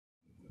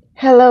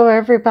Hello,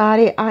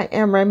 everybody. I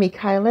am Remy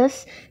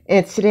Kylis,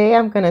 and today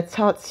I'm going to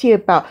talk to you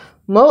about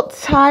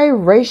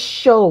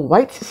multiracial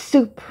white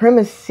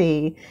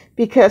supremacy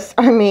because,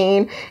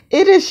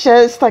 it is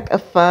just like a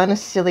fun,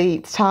 silly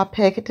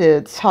topic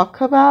to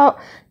talk about,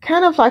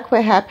 kind of like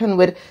what happened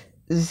with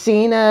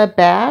Zina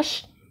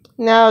Bash.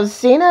 Now,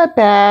 Zina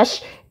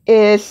Bash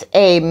is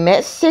a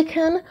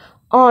Mexican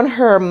on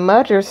her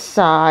mother's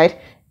side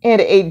and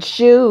a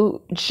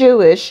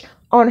Jewish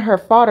on her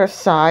father's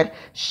side.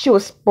 She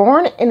was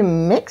born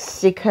in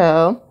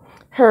Mexico.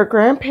 Her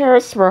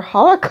grandparents were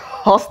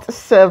Holocaust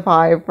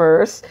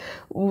survivors.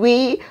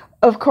 We,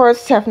 of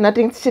course, have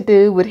nothing to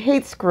do with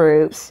hate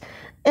groups.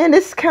 And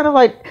it's kind of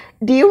like,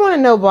 do you want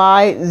to know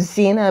why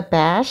Zina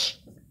Bash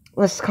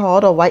was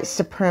called a white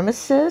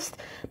supremacist?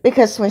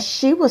 Because when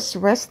she was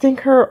resting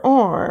her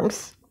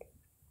arms,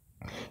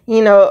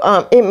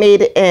 it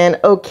made an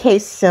okay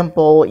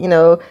symbol,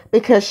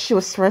 because she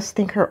was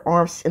resting her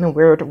arms in a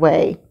weird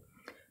way.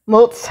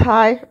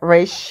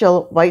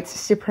 Multiracial white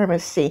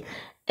supremacy.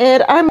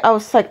 And I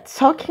was like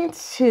talking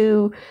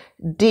to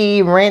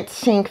the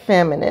ranting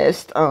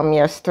feminist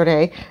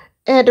yesterday,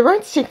 and the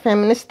ranting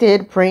feminist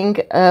did bring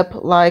up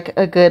like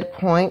a good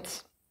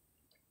point.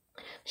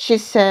 She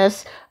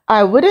says,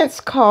 I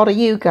wouldn't call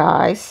you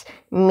guys,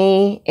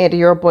 me and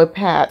your boy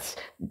Pats,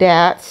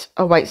 that's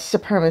a white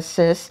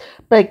supremacist,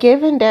 but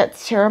given that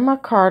Sarah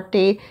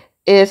McCarthy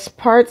is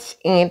parts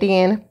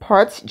Indian,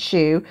 parts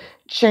Jew,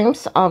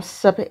 James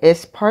Alsop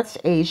is parts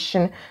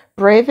Asian,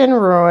 Braven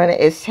Ruin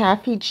is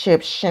half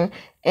Egyptian,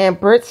 and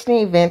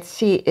Brittany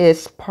Venti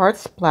is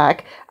parts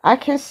black, I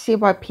can see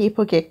why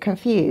people get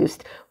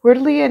confused.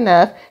 Weirdly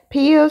enough,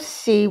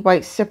 POC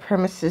white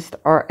supremacists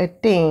are a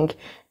thing.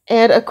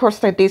 And of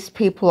course, like, these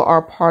people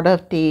are part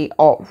of the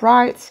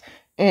alt-right,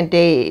 and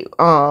they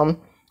want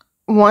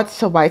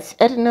a white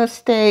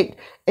ethno-state.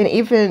 And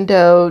even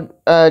though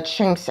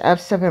James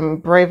Alsop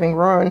and Braving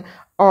Ruin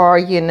are,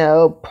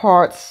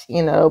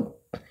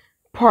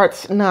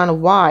 parts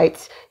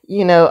non-white,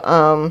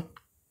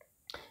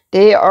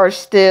 they are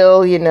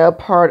still,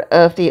 part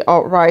of the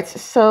alt-right.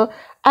 So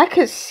I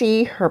could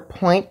see her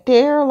point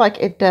there. Like,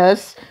 it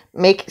does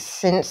make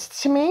sense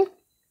to me.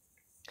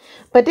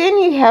 But then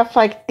you have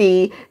like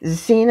the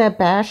Zina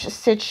Bash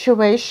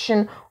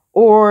situation,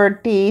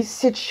 or the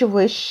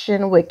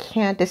situation with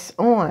Candace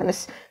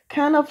Owens,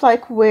 kind of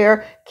like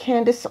where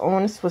Candace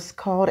Owens was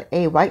called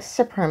a white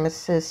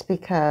supremacist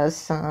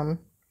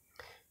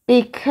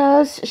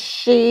because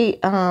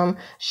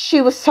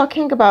she was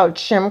talking about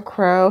Jim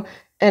Crow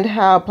and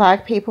how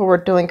black people were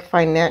doing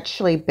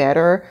financially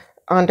better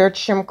under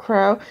Jim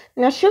Crow.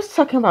 Now, she was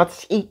talking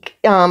about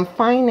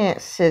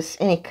finances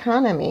and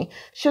economy.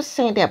 She was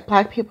saying that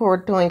black people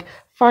were doing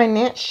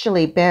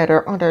financially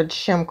better under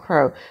Jim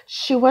Crow.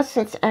 She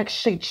wasn't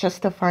actually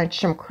justifying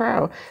Jim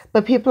Crow,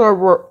 but people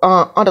were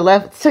on the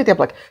left saying that,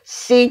 like,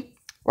 see,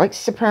 white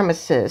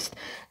supremacist.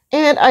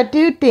 And I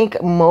do think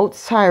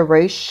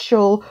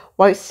multiracial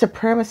white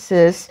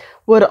supremacists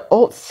would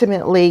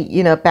ultimately,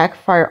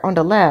 backfire on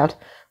the left.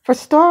 For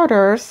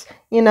starters,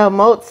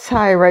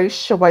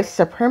 multiracial white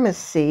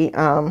supremacy,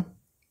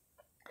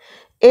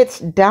 it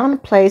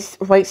downplays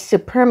white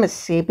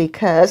supremacy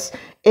because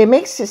it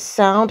makes it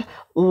sound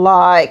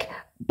like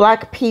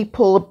black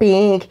people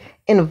being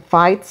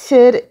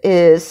invited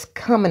is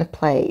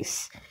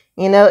commonplace.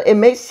 It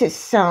makes it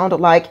sound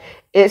like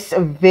it's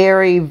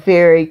very,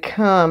 very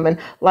common.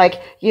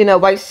 Like,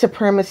 white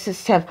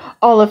supremacists have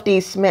all of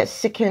these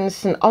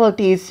Mexicans and all of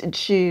these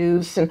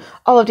Jews and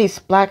all of these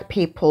black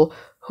people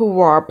who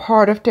are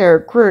part of their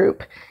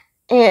group.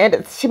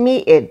 And to me,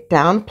 it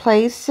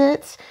downplays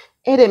it,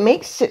 and it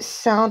makes it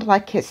sound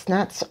like it's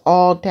not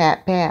all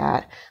that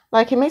bad.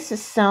 Like, it makes it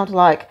sound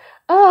like,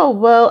 oh,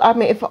 well,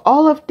 if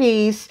all of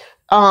these,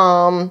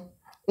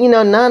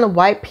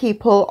 non-white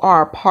people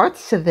are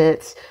parts of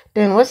it,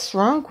 then what's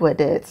wrong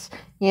with it?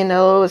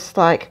 It's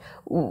like,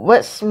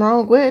 what's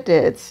wrong with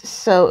it?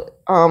 So,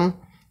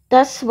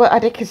 that's what I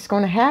think is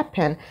going to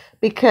happen,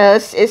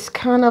 because it's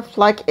kind of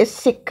like,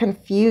 it's a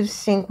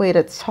confusing way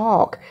to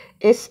talk.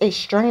 It's a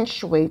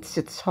strange way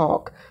to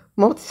talk.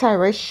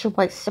 Multiracial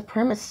white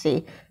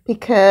supremacy,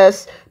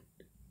 because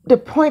the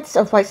points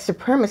of white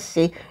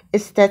supremacy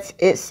is that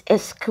it's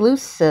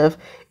exclusive,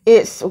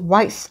 it's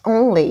whites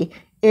only,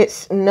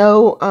 it's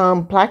no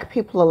black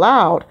people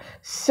allowed.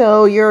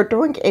 So you're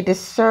doing a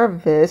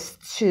disservice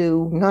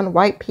to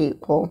non-white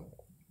people.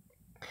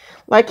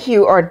 Like,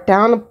 you are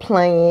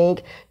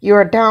downplaying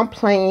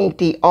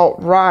the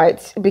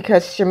alt-right,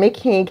 because you're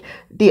making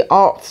the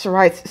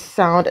alt-right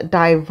sound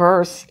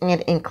diverse and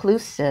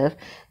inclusive.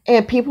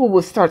 And people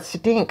will start to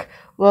think,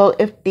 well,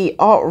 if the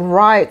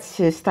alt-right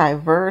is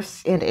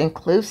diverse and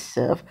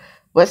inclusive,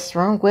 what's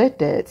wrong with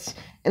it?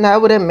 And I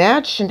would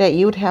imagine that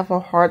you would have a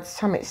hard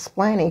time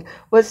explaining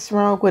what's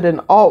wrong with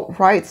an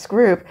alt-right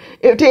group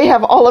if they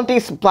have all of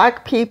these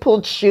black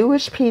people,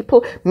 Jewish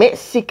people,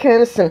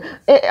 Mexicans, and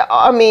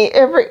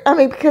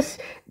because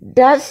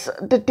that's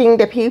the thing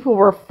that people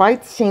were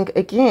fighting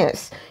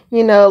against,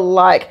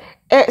 like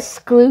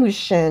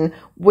exclusion,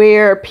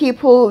 where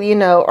people,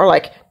 are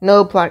like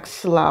no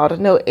blacks allowed,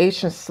 no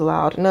Asians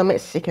allowed, no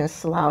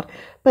Mexicans allowed.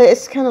 But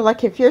it's kind of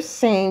like if you're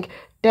saying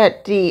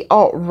that the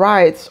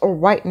alt-rights or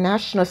white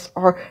nationalists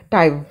are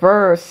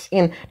diverse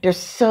and they're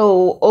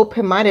so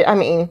open-minded. I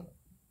mean,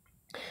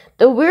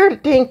 the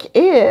weird thing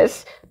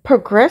is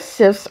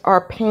progressives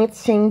are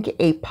painting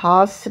a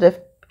positive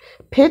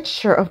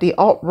picture of the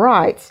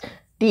alt-rights.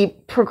 The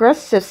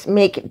progressives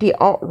make the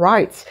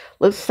alt-rights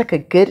looks like a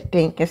good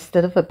thing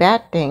instead of a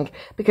bad thing,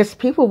 because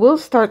people will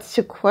start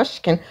to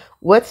question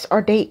what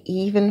are they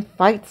even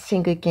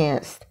fighting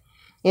against.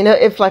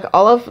 If like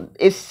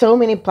if so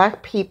many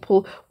black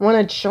people want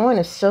to join,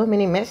 if so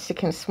many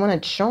Mexicans want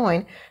to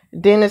join,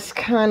 then it's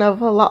kind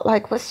of a lot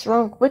like, what's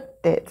wrong with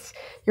it?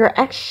 You're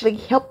actually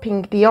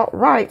helping the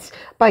alt-rights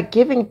by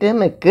giving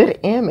them a good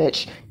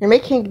image. You're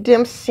making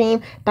them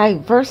seem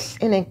diverse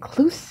and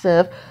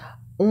inclusive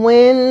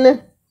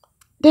when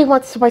they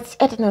want to white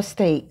ethno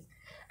state.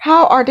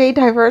 How are they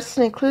diverse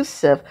and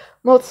inclusive?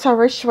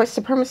 Multiracial white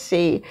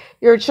supremacy.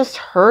 You're just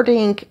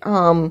hurting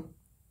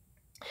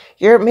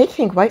you're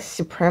making white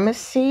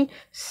supremacy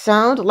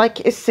sound like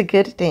it's a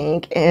good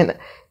thing, and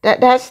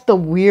that's the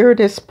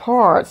weirdest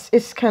part.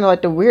 It's kind of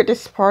like the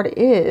weirdest part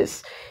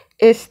is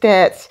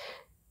that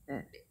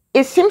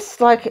it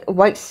seems like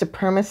white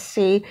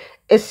supremacy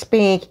is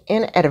being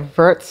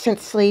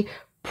inadvertently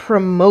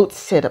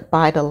promoted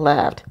by the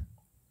left.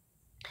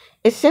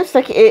 It seems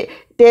like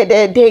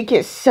that they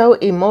get so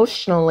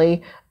emotional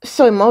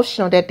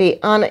that they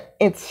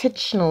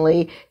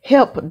unintentionally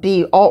help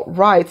the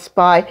alt-rights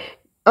by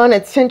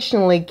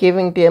unintentionally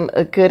giving them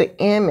a good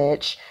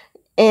image.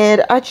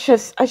 And I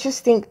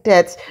just think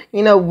that,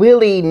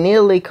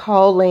 willy-nilly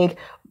calling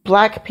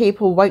black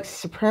people white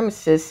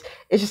supremacists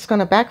is just going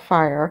to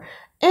backfire.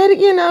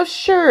 And,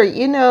 sure,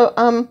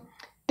 the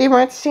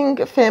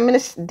right-wing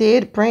feminists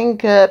did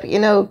bring up,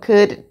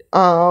 good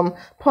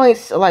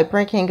points, like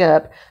bringing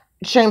up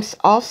James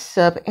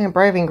Alsop and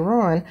Braving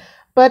Ruin.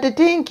 But the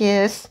thing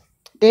is,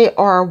 they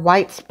are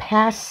whites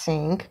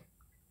passing.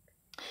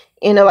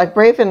 Like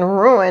Brave and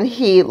Ruin,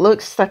 he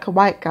looks like a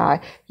white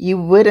guy. You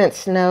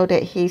wouldn't know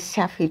that he's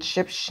half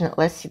Egyptian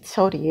unless he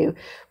told you.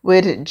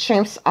 With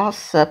James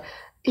Alsop,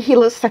 he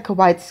looks like a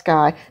white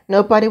guy.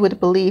 Nobody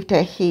would believe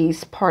that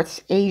he's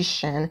parts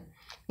Asian.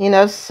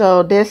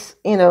 So this,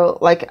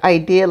 like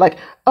idea like,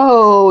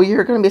 oh,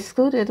 you're going to be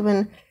excluded,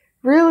 when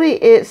really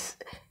it's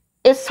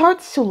hard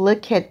to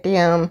look at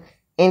them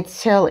and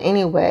tell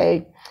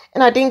anyway.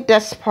 And I think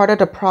that's part of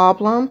the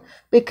problem,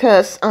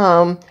 because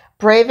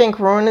Braving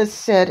Ronan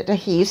said that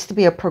he used to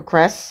be a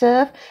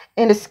progressive,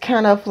 and it's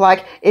kind of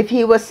like if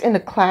he was in the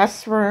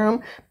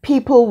classroom,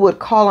 people would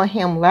call on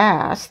him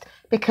last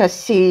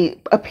because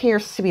he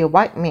appears to be a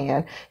white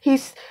man.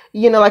 He's,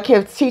 like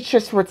if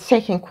teachers were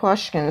taking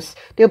questions,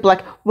 they'd be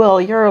like,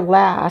 well, you're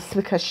last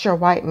because you're a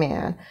white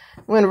man.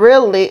 When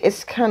really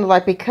it's kind of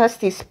like because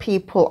these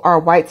people are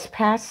whites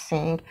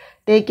passing,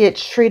 they get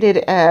treated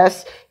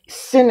as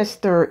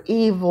sinister,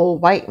 evil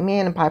white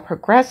men by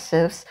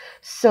progressives,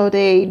 so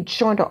they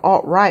join the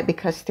alt-right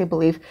because they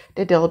believe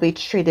that they'll be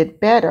treated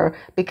better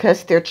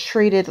because they're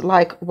treated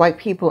like white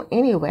people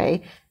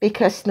anyway,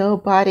 because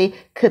nobody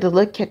could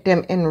look at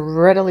them and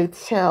readily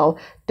tell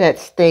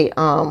that they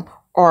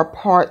are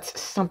part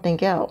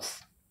something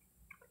else.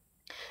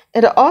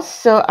 And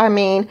also, I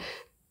mean,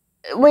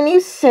 when you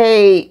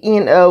say,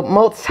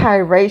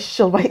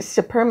 multiracial white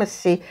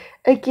supremacy,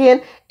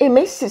 again, it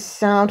makes it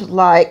sound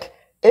like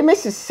the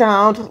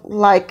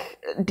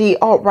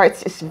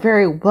alt-right is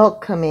very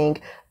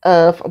welcoming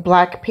of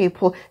black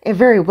people and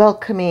very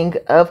welcoming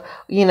of,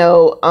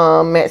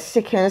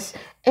 Mexicans.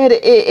 And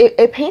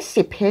it paints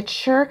a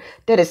picture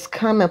that is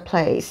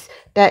commonplace,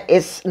 that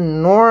is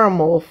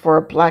normal for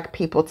black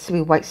people to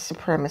be white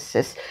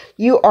supremacists.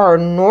 You are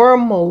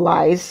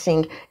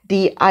normalizing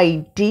the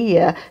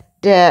idea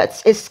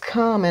that it's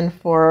common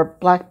for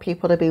black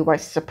people to be white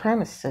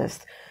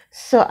supremacists.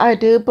 So I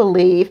do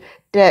believe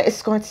that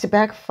it's going to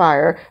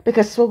backfire,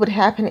 because what would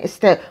happen is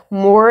that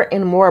more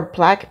and more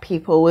black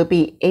people will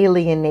be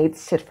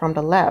alienated from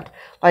the left.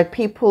 Like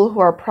people who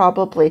are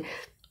probably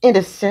in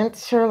the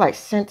center, like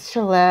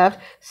center left,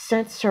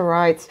 center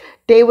right,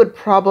 they would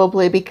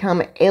probably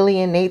become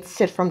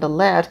alienated from the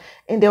left,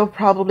 and they'll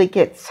probably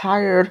get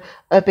tired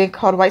of being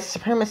called white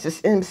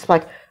supremacists. And it's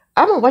like,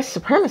 I'm a white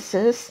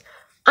supremacist.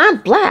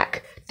 I'm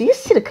black. Do you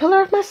see the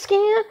color of my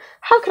skin?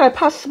 How could I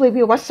possibly be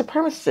a white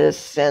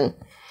supremacist? And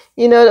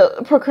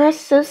the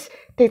progressives,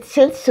 they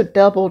tend to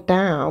double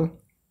down.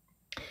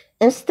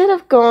 Instead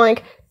of going,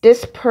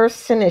 this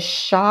person is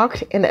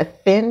shocked and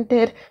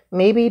offended,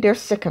 maybe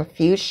there's a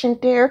confusion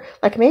there.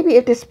 Like maybe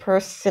if this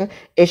person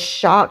is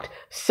shocked,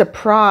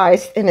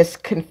 surprised, and is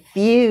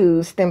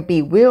confused and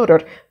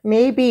bewildered,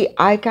 maybe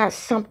I got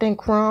something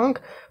wrong.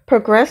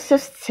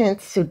 Progressives tend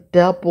to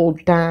double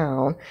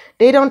down.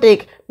 They don't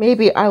think,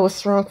 maybe I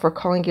was wrong for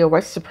calling you a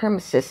white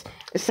supremacist.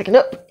 It's like,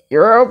 nope,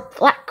 you're a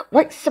black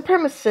white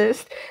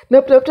supremacist.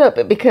 Nope, nope,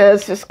 nope.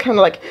 Because it's kind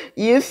of like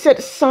you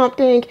said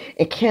something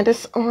and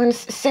Candace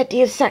Owens said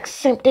the exact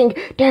same thing.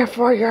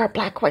 Therefore, you're a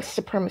black white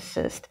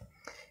supremacist.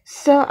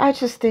 So I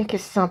just think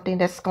it's something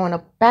that's going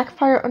to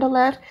backfire on the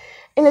left.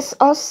 And it's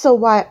also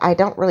why I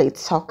don't really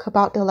talk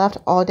about the left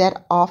all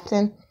that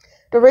often.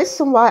 The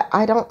reason why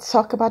I don't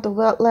talk about the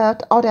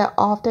left all that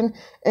often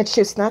and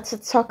choose not to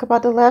talk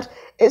about the left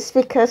is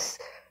because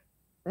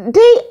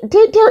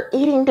they're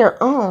eating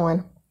their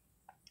own.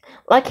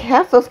 Like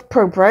half of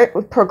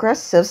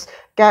progressives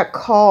got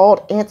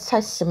called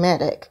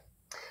anti-Semitic.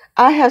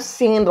 I have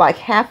seen like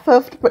half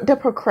of the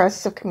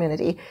progressive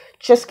community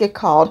just get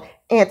called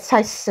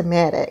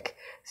anti-Semitic.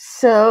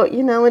 So,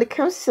 when it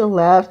comes to the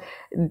left,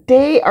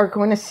 they are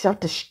going to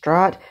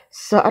self-destruct.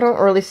 So I don't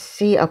really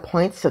see a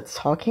point to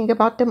talking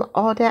about them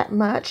all that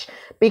much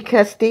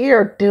because they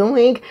are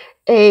doing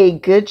a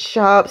good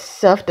job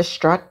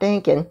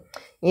self-destructing. And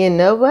you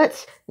know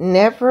what?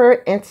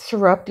 Never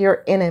interrupt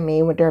your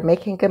enemy when they're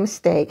making a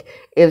mistake.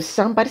 If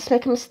somebody's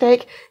making a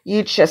mistake,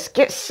 you just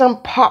get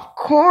some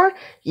popcorn,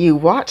 you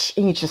watch,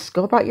 and you just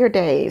go about your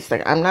days.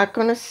 Like, I'm not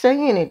going to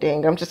say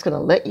anything. I'm just going to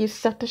let you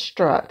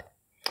self-destruct.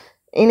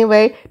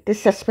 Anyway,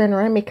 this has been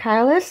Remy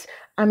Kylis.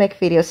 I make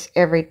videos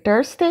every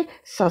Thursday,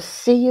 so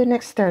see you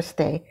next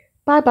Thursday.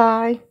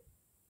 Bye-bye.